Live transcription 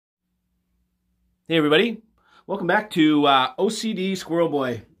Hey everybody, welcome back to OCD Squirrel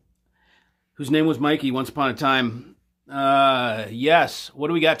Boy, whose name was Mikey once upon a time. Yes, what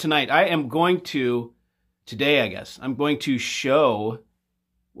do we got tonight? I'm going to show,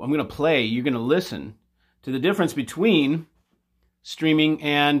 I'm going to play, you're going to listen to the difference between streaming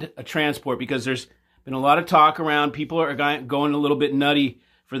and a transport, because there's been a lot of talk around, people are going a little bit nutty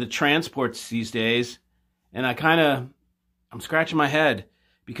for the transports these days, and I'm scratching my head,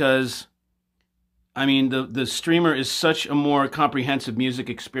 because I mean, the streamer is such a more comprehensive music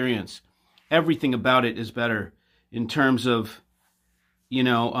experience. Everything about it is better in terms of,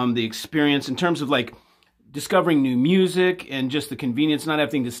 the experience, in terms of like discovering new music and just the convenience, not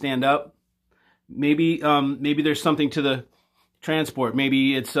having to stand up. Maybe there's something to the transport.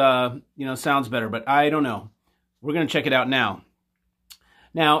 Maybe it's, sounds better, but I don't know. We're going to check it out now.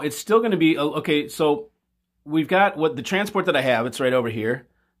 Now, it's still going to be, okay, so we've got the transport that I have. It's right over here.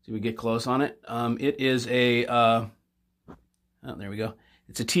 See, we get close on it. It is a, oh, there we go.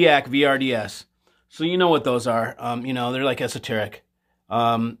 It's a TEAC VRDS. So you know what those are. They're like esoteric.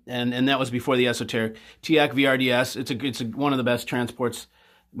 And that was before the esoteric. TEAC VRDS, it's one of the best transports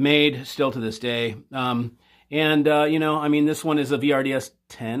made still to this day. This one is a VRDS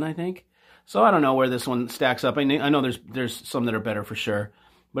 10, I think. So I don't know where this one stacks up. I know there's some that are better for sure,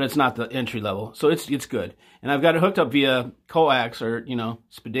 but it's not the entry level. So it's good. And I've got it hooked up via coax or,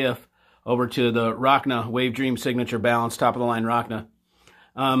 SPDIF over to the Rockna Wave Dream Signature Balance, top of the line Rockna.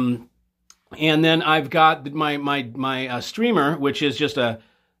 And then I've got my streamer, which is just a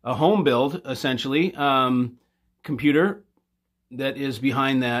home build, essentially, computer that is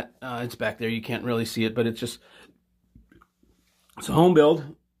behind that. It's back there. You can't really see it, but it's a home build.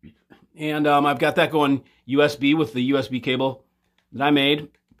 And I've got that going USB with the USB cable that I made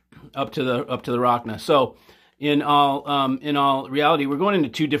up to the Rockna. So in all reality, we're going into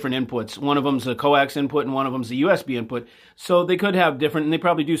two different inputs. One of them's a coax input and one of them's a USB input. So they could have different, and they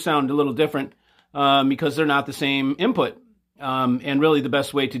probably do sound a little different because they're not the same input. And really the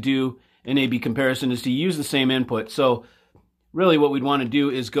best way to do an A/B comparison is to use the same input. So really what we'd want to do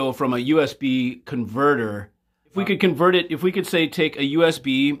is go from a USB converter. If we could convert it, if we could say take a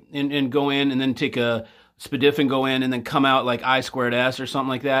USB and go in and then take a SPDIF and go in and then come out like I2S or something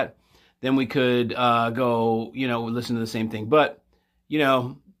like that, then we could go, listen to the same thing. But,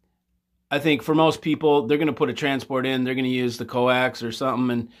 I think for most people, they're going to put a transport in, they're going to use the coax or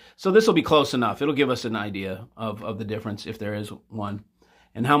something. And so this will be close enough. It'll give us an idea of the difference, if there is one,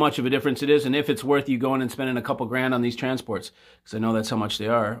 and how much of a difference it is, and if it's worth you going and spending a couple grand on these transports, because I know that's how much they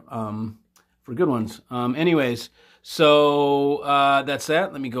are for good ones. Anyways, so that's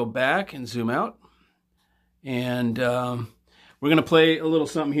that. Let me go back and zoom out. And we're going to play a little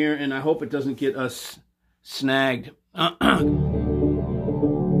something here, and I hope it doesn't get us snagged. Across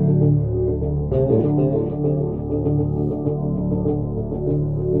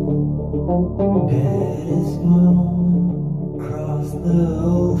the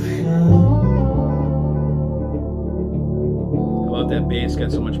ocean. How about that bass?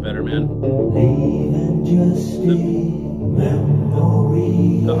 Got so much better, man. Leaving just a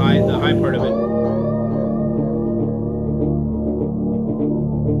memory. The high part of it.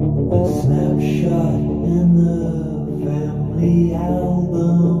 A snapshot in the family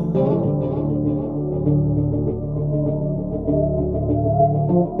album.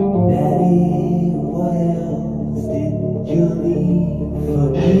 Daddy, what else did you leave for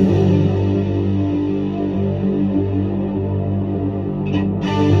me?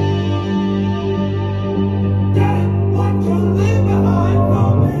 Daddy, what you leave behind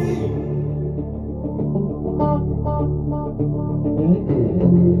for me?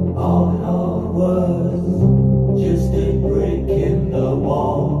 All love was just a brick in the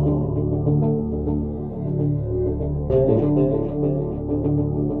wall.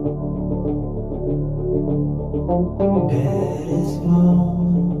 Bed is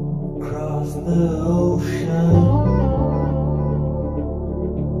blown across the ocean.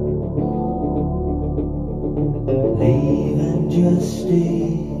 Leaving just a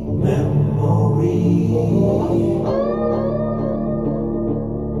memory.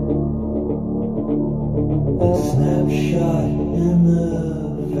 A snapshot in the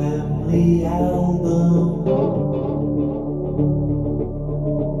family album.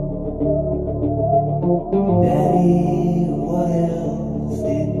 Daddy, what else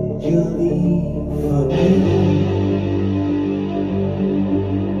did you leave for me?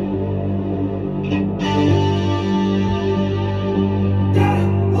 Daddy,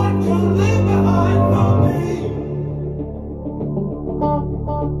 what you leave behind for me?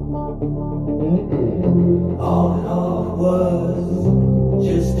 All love was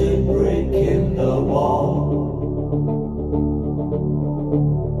just a brick in the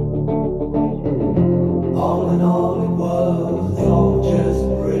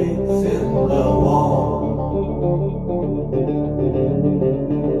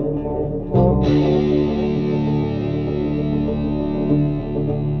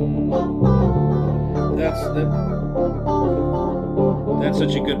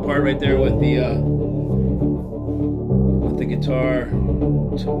such a good part right there with the guitar.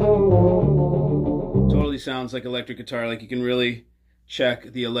 Totally sounds like electric guitar. Like you can really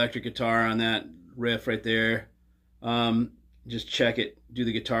check the electric guitar on that riff right there. Just check it. Do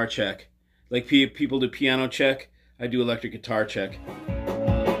the guitar check. Like people do piano check, I do electric guitar check.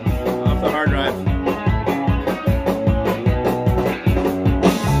 Off the hard drive.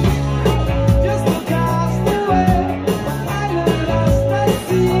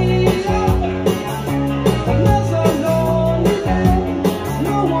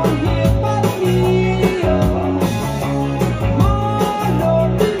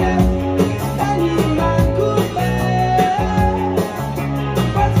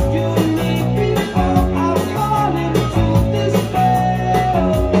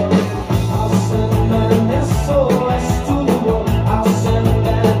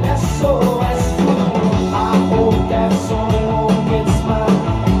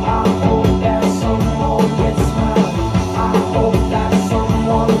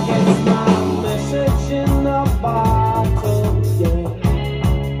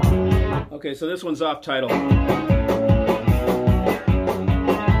 Okay, so this one's off title.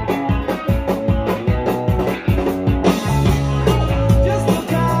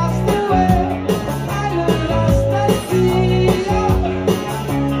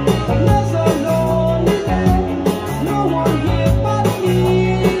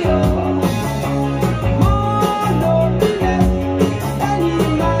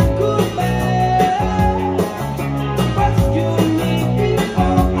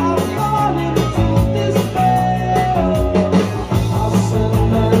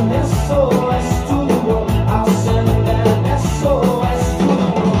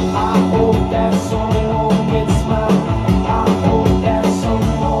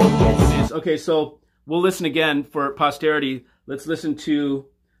 Okay, so we'll listen again for posterity. Let's listen to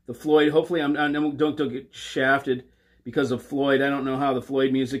the Floyd. Hopefully I don't get shafted because of Floyd. I don't know how the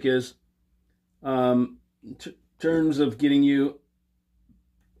Floyd music is. In terms of getting you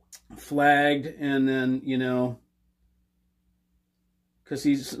flagged and then, you know,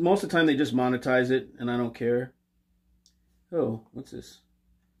 because most of the time they just monetize it and I don't care. Oh, what's this?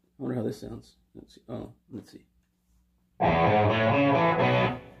 I wonder how this sounds. Let's see. Oh, let's see.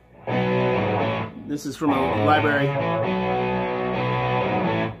 This is from a library.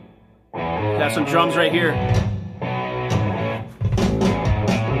 Got some drums right here.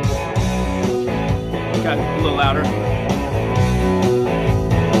 Got a little louder.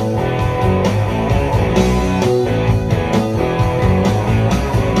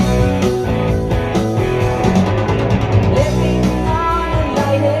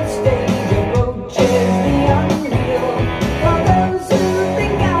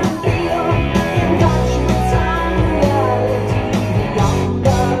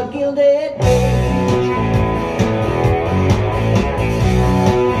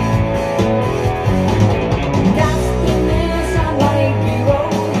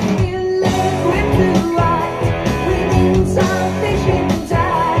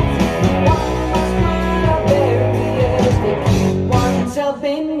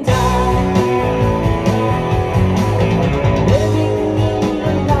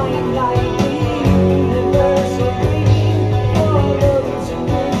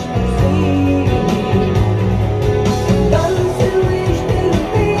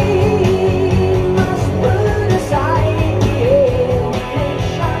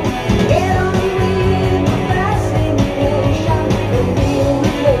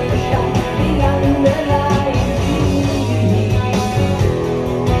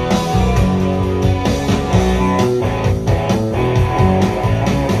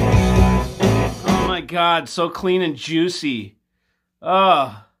 God, so clean and juicy.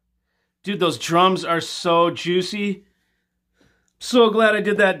 Dude, those drums are so juicy. So glad I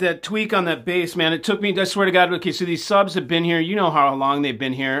did that tweak on that bass, man. It took me, I swear to God, okay, so these subs have been here. You know how long they've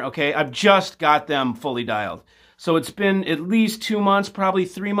been here, okay? I've just got them fully dialed. So it's been at least 2 months, probably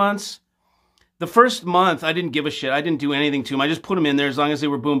 3 months. The first month, I didn't give a shit. I didn't do anything to them. I just put them in there as long as they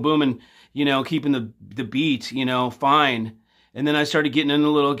were boom, boom, and, you know, keeping the beat, you know, fine. And then I started getting in a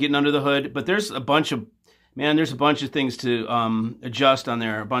little, getting under the hood. But there's a bunch of, man, there's a bunch of things to adjust on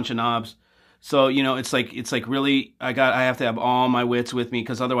there, a bunch of knobs. So, you know, it's like really, I have to have all my wits with me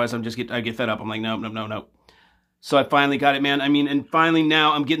because otherwise I get fed up. I'm like, nope. So I finally got it, man. I mean, and finally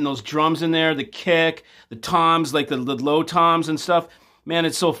now I'm getting those drums in there, the kick, the toms, like the low toms and stuff. Man,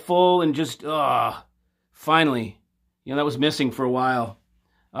 it's so full and just, finally. You know, that was missing for a while.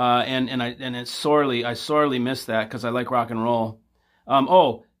 I sorely missed that because I like rock and roll.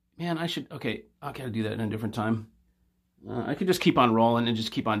 Oh man, I gotta do that in a different time. I could just keep on rolling and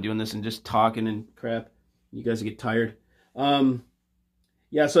just keep on doing this and just talking and crap. You guys get tired.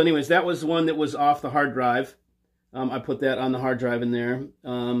 Yeah, so anyways, that was one that was off the hard drive. I put that on the hard drive in there.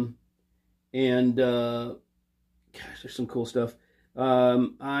 Gosh, there's some cool stuff.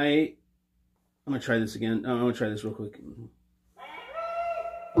 I'm going to try this again. I'm going to try this real quick.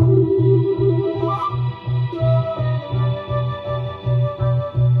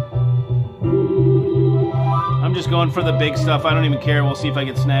 I'm just going for the big stuff. I don't even care. We'll see if I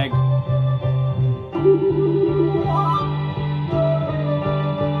get snagged.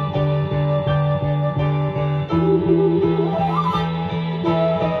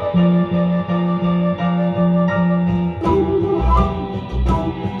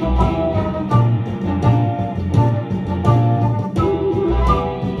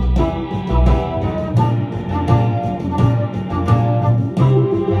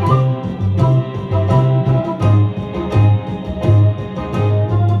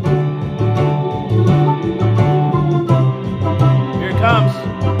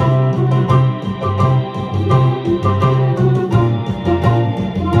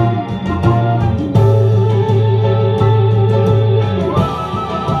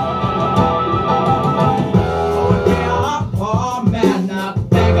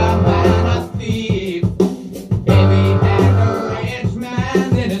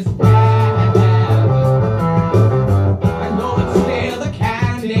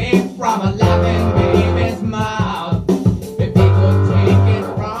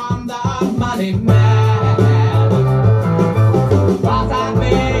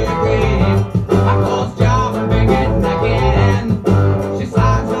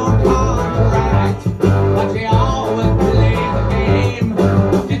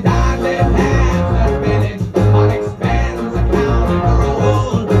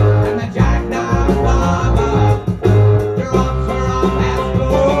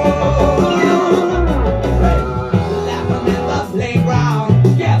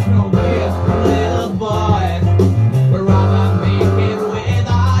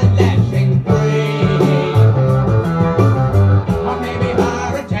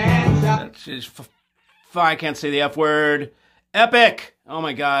 I can't say the F word. Epic! Oh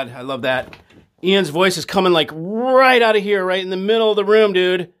my god, I love that. Ian's voice is coming like right out of here, right in the middle of the room,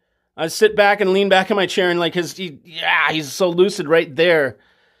 dude. I sit back and lean back in my chair and like he's so lucid right there.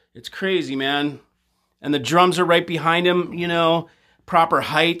 It's crazy, man. And the drums are right behind him, you know, proper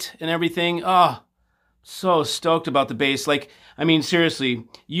height and everything. Oh, so stoked about the bass. Like, I mean, seriously,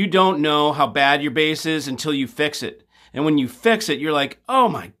 you don't know how bad your bass is until you fix it. And when you fix it, you're like, oh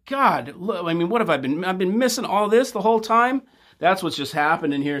my God, look, I mean, what have I been? I've been missing all this the whole time. That's what's just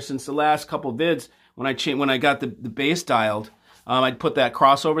happened in here since the last couple vids when I got the bass dialed. I'd put that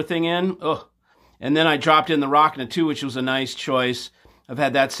crossover thing in, and then I dropped in the Rockna 2, which was a nice choice. I've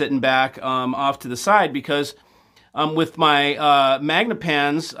had that sitting back off to the side because with my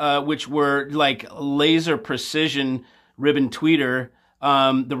Magnapans, which were like laser precision ribbon tweeter,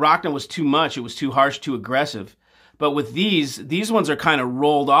 the Rockna was too much. It was too harsh, too aggressive. But with these ones are kind of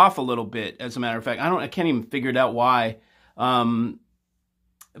rolled off a little bit, as a matter of fact. I can't even figure it out why.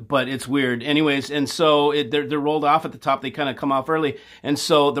 But it's weird. Anyways, and so they're rolled off at the top. They kind of come off early. And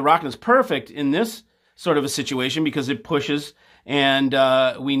so the Rockna's perfect in this sort of a situation because it pushes and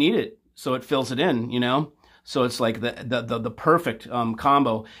we need it. So it fills it in, you know? So it's like the perfect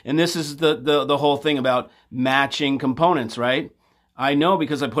combo. And this is the whole thing about matching components, right? I know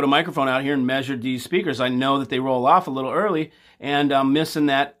because I put a microphone out here and measured these speakers. I know that they roll off a little early, and I'm missing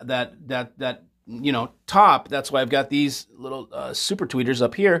that you know, top. That's why I've got these little super tweeters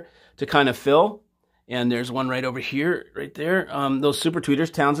up here to kind of fill. And there's one right over here, right there. Those super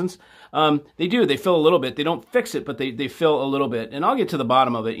tweeters, Townsend's, they fill a little bit. They don't fix it, but they fill a little bit. And I'll get to the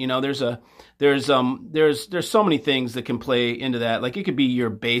bottom of it. You know, there's so many things that can play into that. Like it could be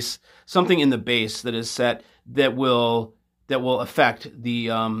your bass, something in the bass that is set that will affect the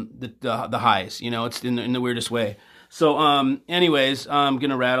highs. You know, it's in the weirdest way. So anyways, I'm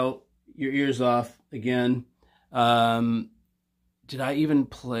gonna rattle your ears off again. Did I even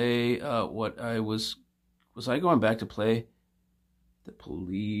play what I was I going back to play the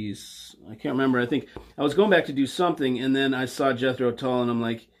Police? I can't remember. I think I was going back to do something, and then I saw Jethro Tull, and I'm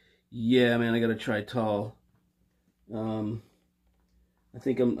like, yeah, man, I gotta try Tull. I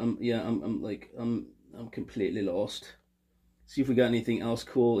think I'm completely lost. See if we got anything else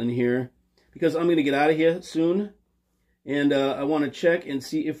cool in here, because I'm gonna get out of here soon, and I want to check and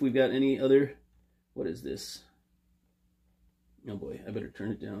see if we've got any other. What is this? Oh boy, I better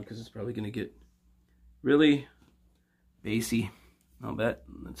turn it down because it's probably gonna get really bassy. I'll bet.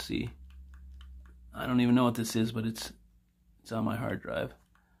 Let's see. I don't even know what this is, but it's It's on my hard drive.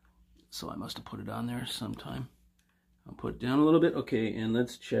 So I must have put it on there sometime. I'll put it down a little bit. Okay, and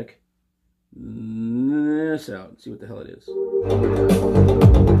let's check this out. See what the hell it is.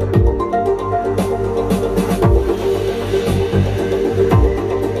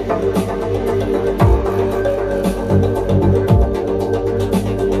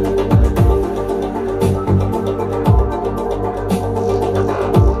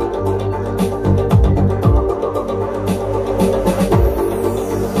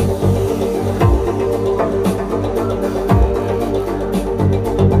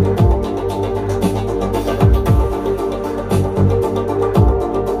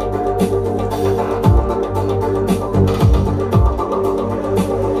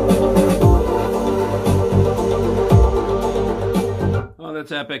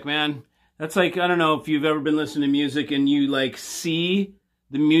 That's epic, man. That's like, I don't know if you've ever been listening to music and you like see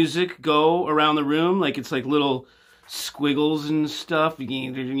the music go around the room, like it's like little squiggles and stuff,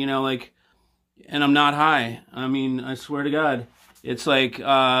 you know, like, and I'm not high. I mean, I swear to God, it's like,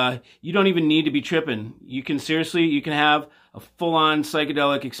 you don't even need to be tripping. You can seriously, you can have a full-on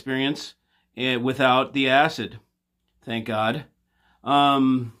psychedelic experience without the acid. Thank God.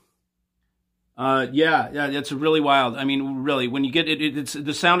 Yeah, that's really wild. I mean, really, when you get it, it's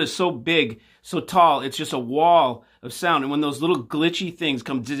the sound is so big, so tall. It's just a wall of sound. And when those little glitchy things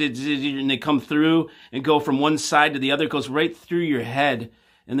come, and they come through and go from one side to the other, it goes right through your head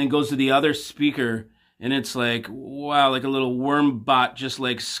and then goes to the other speaker. And it's like, wow, like a little worm bot just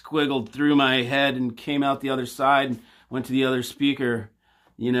like squiggled through my head and came out the other side and went to the other speaker,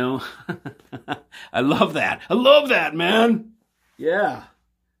 you know? I love that. I love that, man. Yeah.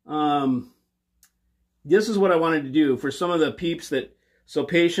 This is what I wanted to do for some of the peeps that so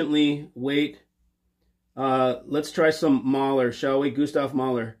patiently wait. Let's try some Mahler, shall we? Gustav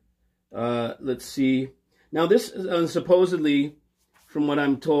Mahler. Let's see. Now this supposedly, from what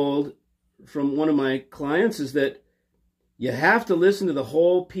I'm told from one of my clients, is that you have to listen to the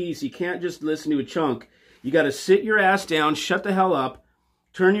whole piece. You can't just listen to a chunk. You got to sit your ass down, shut the hell up,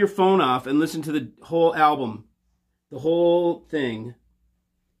 turn your phone off, and listen to the whole album, the whole thing.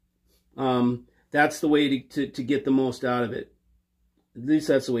 That's the way to get the most out of it. At least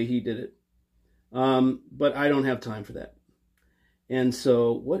that's the way he did it. But I don't have time for that. And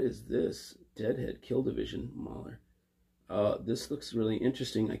so, what is this? Deadhead Kill Division Mahler. This looks really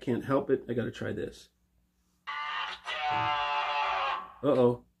interesting. I can't help it. I got to try this.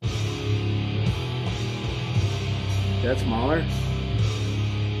 Uh-oh. That's Mahler?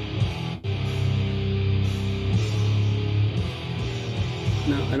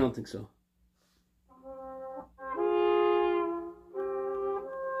 No, I don't think so.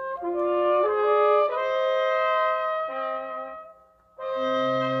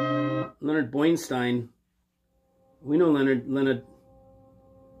 Leonard Bernstein. We know Leonard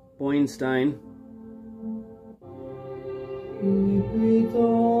Bernstein.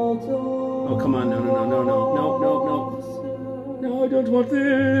 Oh, come on. No, I don't want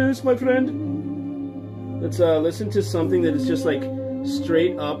this, my friend. Let's listen to something that is just like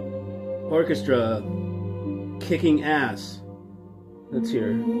straight up orchestra kicking ass. Let's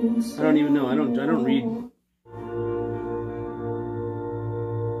hear. I don't even know. I don't read.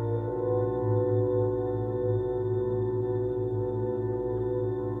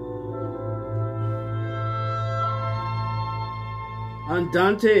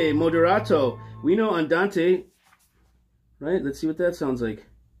 Andante moderato. We know andante, right? Let's see what that sounds like.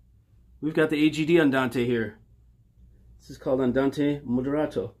 We've got the AGD andante here. This is called andante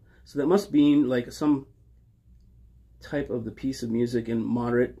moderato. So that must mean like some type of the piece of music in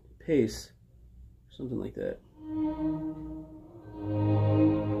moderate pace. Something like that.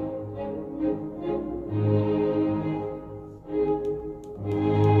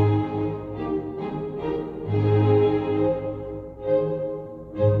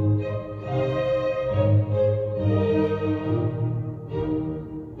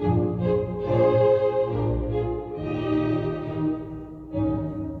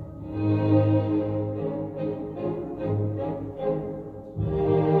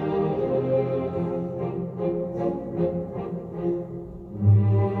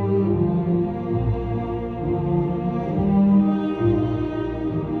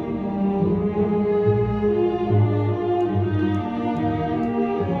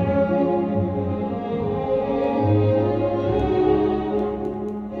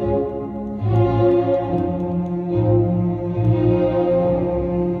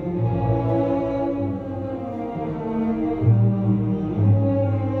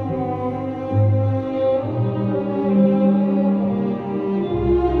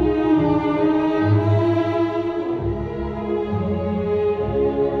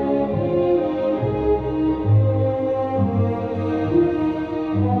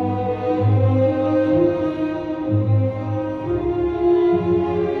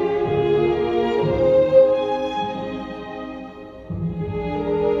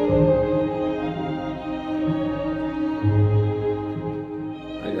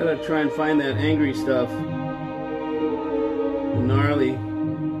 I gotta try and find that angry stuff. Gnarly.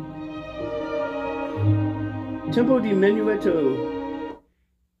 Tempo diminuito.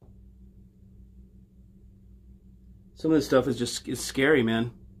 Some of this stuff is just, it's scary,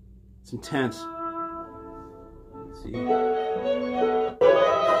 man. It's intense. Let's see.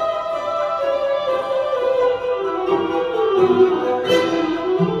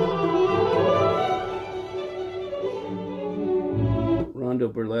 Rondo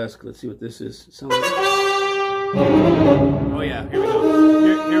burlesque. Let's see what this is. Sounds like... Oh yeah, here we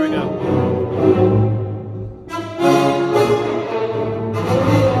go. Here we go.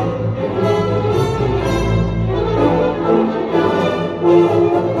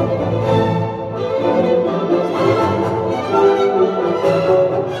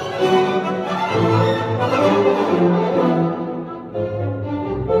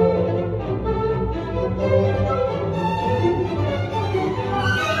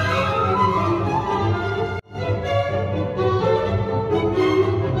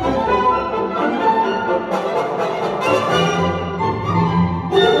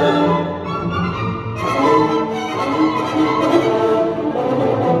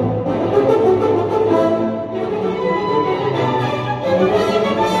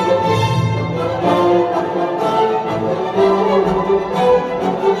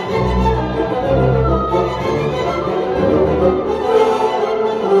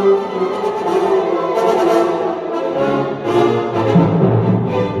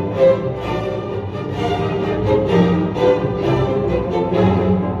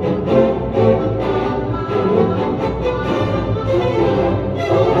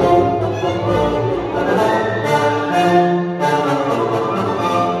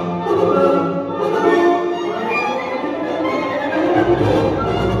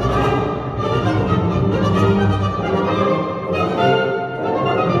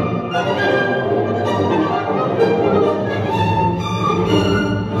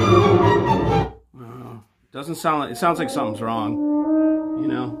 Doesn't sound like, it sounds like something's wrong. You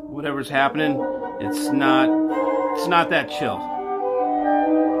know, whatever's happening, it's not that chill.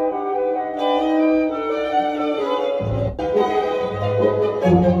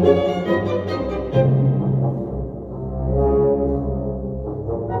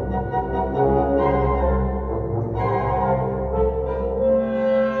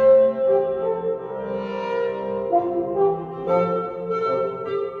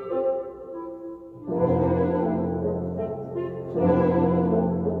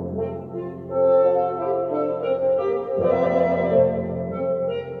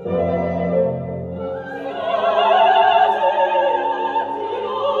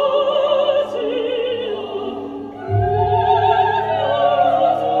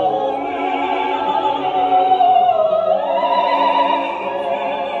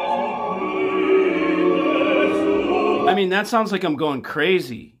 I mean, that sounds like I'm going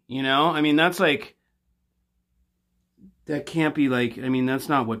crazy, you know? I mean, that's like, that can't be like, I mean, that's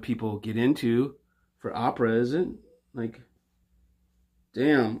not what people get into for opera, is it? Like,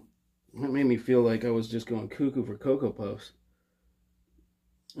 damn, that made me feel like I was just going cuckoo for Cocoa Puffs.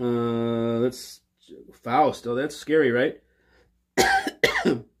 That's Faust. Oh, that's scary, right?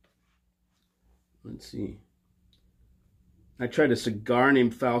 Let's see. I tried a cigar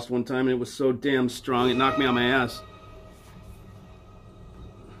named Faust one time, and it was so damn strong, it knocked me on my ass.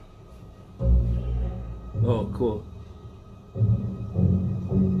 Oh, cool.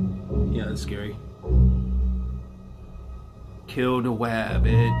 Yeah, that's scary. Killed a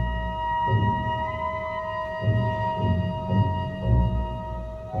wabbit.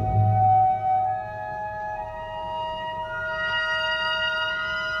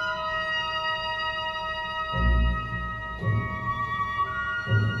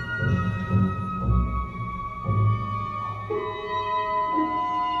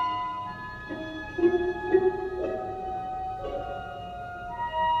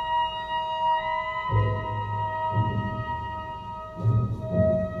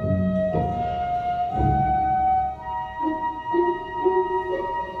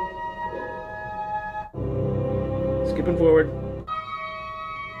 Skipping forward.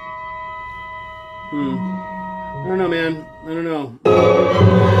 I don't know, man. I don't know.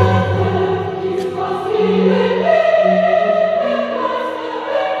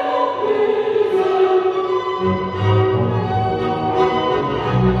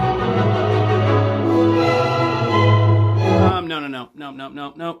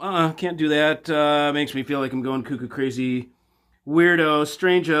 No. Can't do that. Makes me feel like I'm going cuckoo crazy. Weirdo,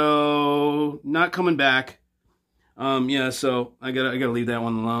 strangeo, not coming back. Yeah, so I gotta leave that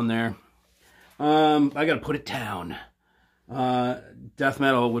one alone there. I gotta put it down. death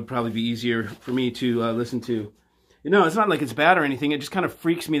metal would probably be easier for me to listen to. You know, it's not like it's bad or anything. It just kind of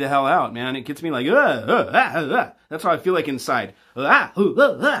freaks me the hell out, man. It gets me like, that's how I feel like inside. I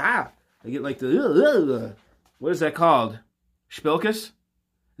get like the, what is that called? Spilkus?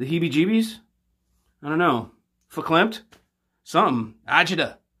 The heebie-jeebies? I don't know. Verklempt? Something.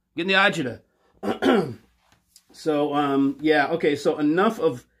 Agita. Getting the agita. So, yeah, okay, so enough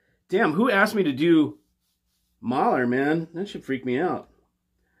of, damn, who asked me to do Mahler, man? That should freak me out.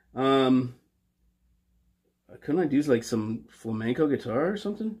 Couldn't I do like some flamenco guitar or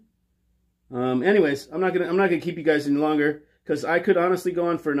something? Anyways, I'm not gonna keep you guys any longer, because I could honestly go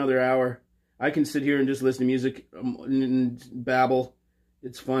on for another hour. I can sit here and just listen to music and babble.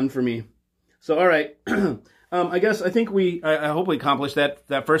 It's fun for me. So, all right. I think I hope we accomplished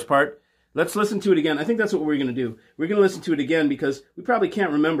that first part. Let's listen to it again. I think that's what we're going to do. We're going to listen to it again because we probably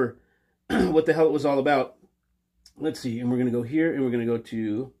can't remember what the hell it was all about. Let's see. And we're going to go here, and we're going to go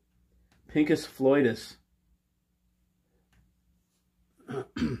to Pincus Floydus.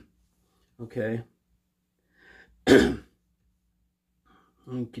 Okay. Okie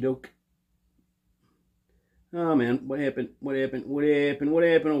doke. Oh, man. What happened? What happened? What happened? What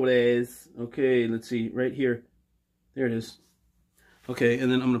happened over there? Okay, let's see. Right here. There it is. Okay,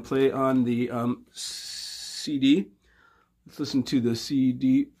 and then I'm going to play on the CD. Let's listen to the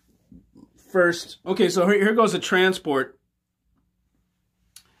CD first. Okay, so here goes the transport.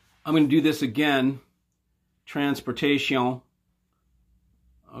 I'm going to do this again. Transportation.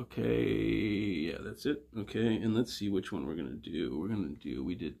 Okay, yeah, that's it. Okay, and let's see which one we're going to do. We're going to do,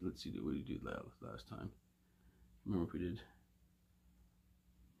 let's see, what did we do last time? Remember if we did.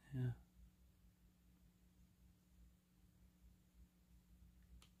 Yeah.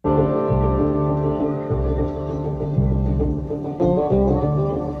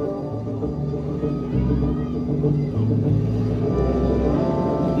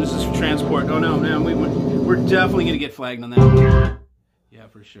 This is for transport. Oh no, man, we're definitely gonna get flagged on that one. Yeah,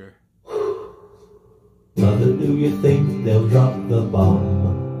 for sure. Mother, do you think they'll drop the bomb?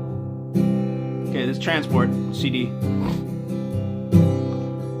 Okay, this transport CD.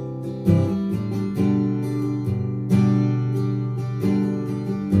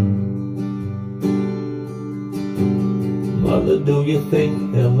 Mother, do you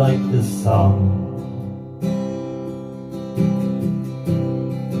think they'll like this song?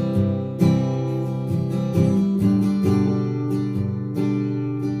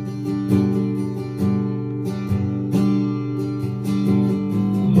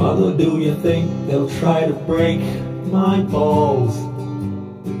 Mother, do you think they'll try to break my balls?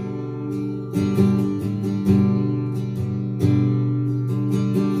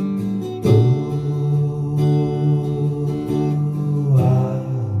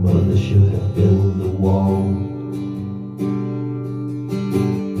 Mother, should I build a wall?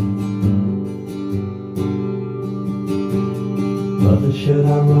 Mother, should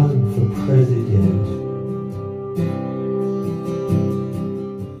I run for president?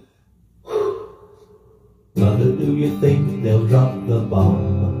 Mother, do you think they'll drop the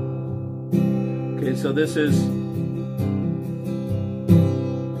bomb? Okay, so this is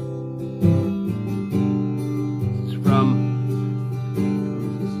from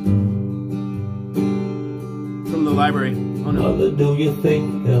the library. Oh no. Mother, do you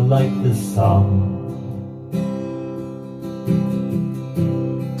think they'll like this song?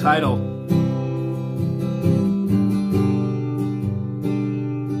 Title.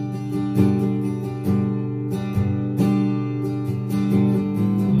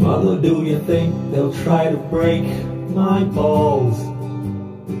 Mother, do you think they'll try to break my balls?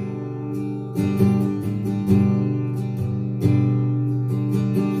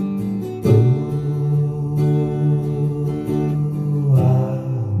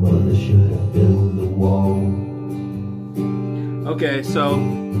 Mother, should I build a wall? Okay, so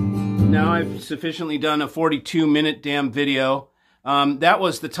now I've sufficiently done a 42-minute damn video. That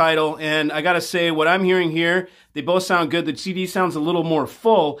was the title, and I gotta say, what I'm hearing here, they both sound good. The CD sounds a little more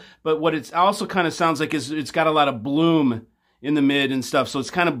full, but what it also kind of sounds like is it's got a lot of bloom in the mid and stuff, so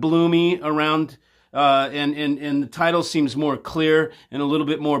it's kind of bloomy around, and the title seems more clear and a little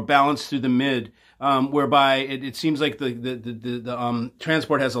bit more balanced through the mid, whereby it seems like the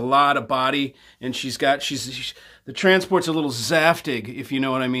transport has a lot of body, and the transport's a little zaftig, if you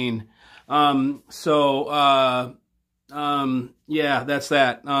know what I mean. Yeah, that's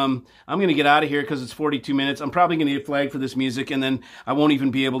that. I'm going to get out of here because it's 42 minutes. I'm probably going to get flagged for this music, and then I won't even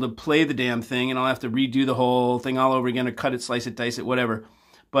be able to play the damn thing, and I'll have to redo the whole thing all over again or cut it, slice it, dice it, whatever.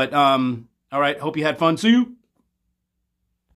 But, all right, hope you had fun. See you.